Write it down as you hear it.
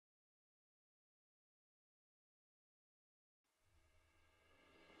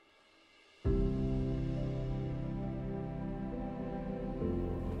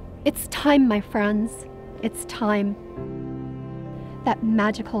It's time, my friends. It's time. That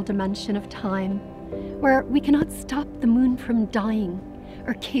magical dimension of time where we cannot stop the moon from dying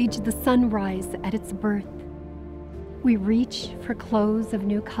or cage the sunrise at its birth. We reach for clothes of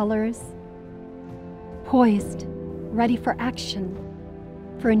new colors, poised, ready for action,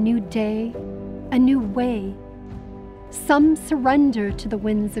 for a new day, a new way. Some surrender to the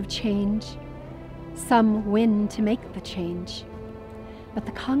winds of change. Some win to make the change. But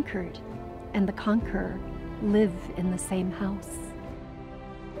the conquered and the conqueror live in the same house.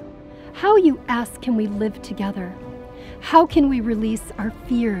 How, you ask, can we live together? How can we release our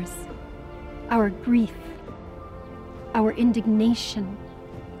fears, our grief, our indignation,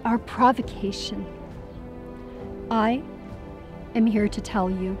 our provocation? I am here to tell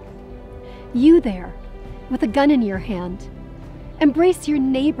you, you there, with a gun in your hand, embrace your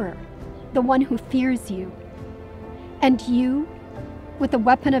neighbor, the one who fears you. And you, with the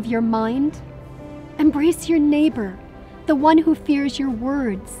weapon of your mind, embrace your neighbor, the one who fears your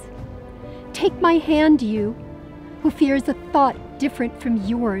words. Take my hand, you, who fears a thought different from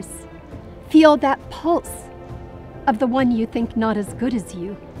yours. Feel that pulse of the one you think not as good as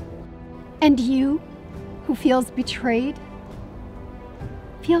you. And you, who feels betrayed,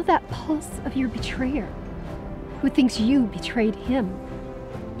 feel that pulse of your betrayer, who thinks you betrayed him,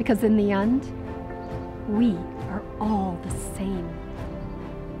 because in the end, we are all the same.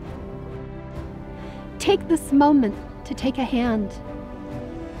 Take this moment to take a hand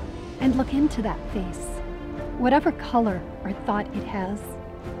and look into that face, whatever color or thought it has.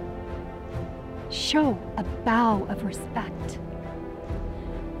 Show a bow of respect.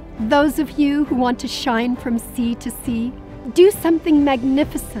 Those of you who want to shine from sea to sea, do something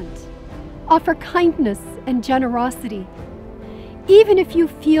magnificent. Offer kindness and generosity, even if you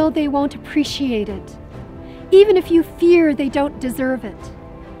feel they won't appreciate it, even if you fear they don't deserve it.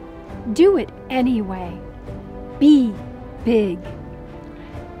 Do it anyway. Be big.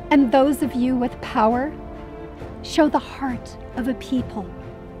 And those of you with power, show the heart of a people,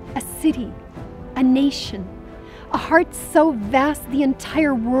 a city, a nation, a heart so vast the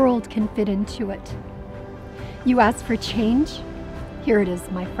entire world can fit into it. You ask for change? Here it is,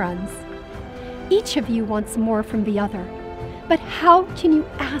 my friends. Each of you wants more from the other, but how can you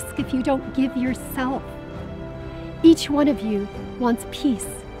ask if you don't give yourself? Each one of you wants peace,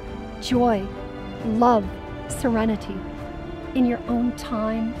 joy, love, serenity, in your own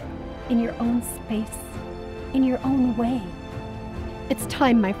time, in your own space, in your own way. It's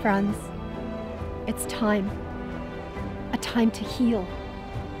time, my friends. It's time. A time to heal,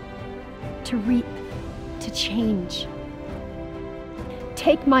 to reap, to change.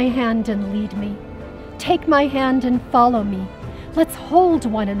 Take my hand and lead me. Take my hand and follow me. Let's hold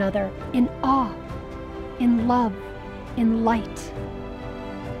one another in awe, in love, in light.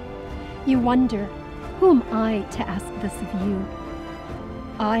 You wonder, who am I to ask this of you?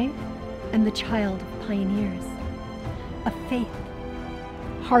 I am the child of pioneers, of faith,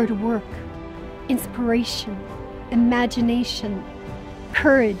 hard work, inspiration, imagination,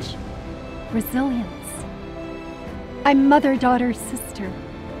 courage, resilience. I'm mother, daughter, sister,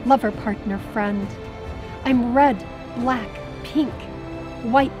 lover, partner, friend. I'm red, black, pink,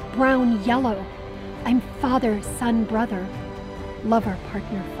 white, brown, yellow. I'm father, son, brother, lover,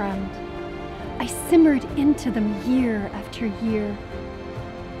 partner, friend. I simmered into them year after year.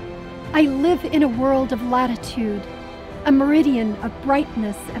 I live in a world of latitude, a meridian of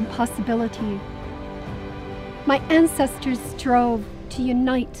brightness and possibility. My ancestors strove to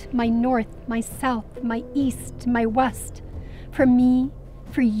unite my north, my south, my east, my west, for me,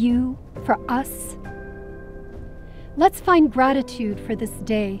 for you, for us. Let's find gratitude for this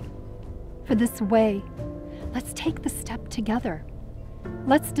day, for this way. Let's take the step together.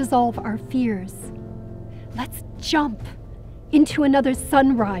 Let's dissolve our fears. Let's jump into another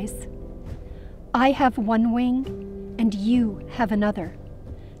sunrise. I have one wing and you have another.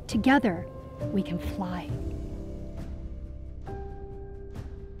 Together we can fly.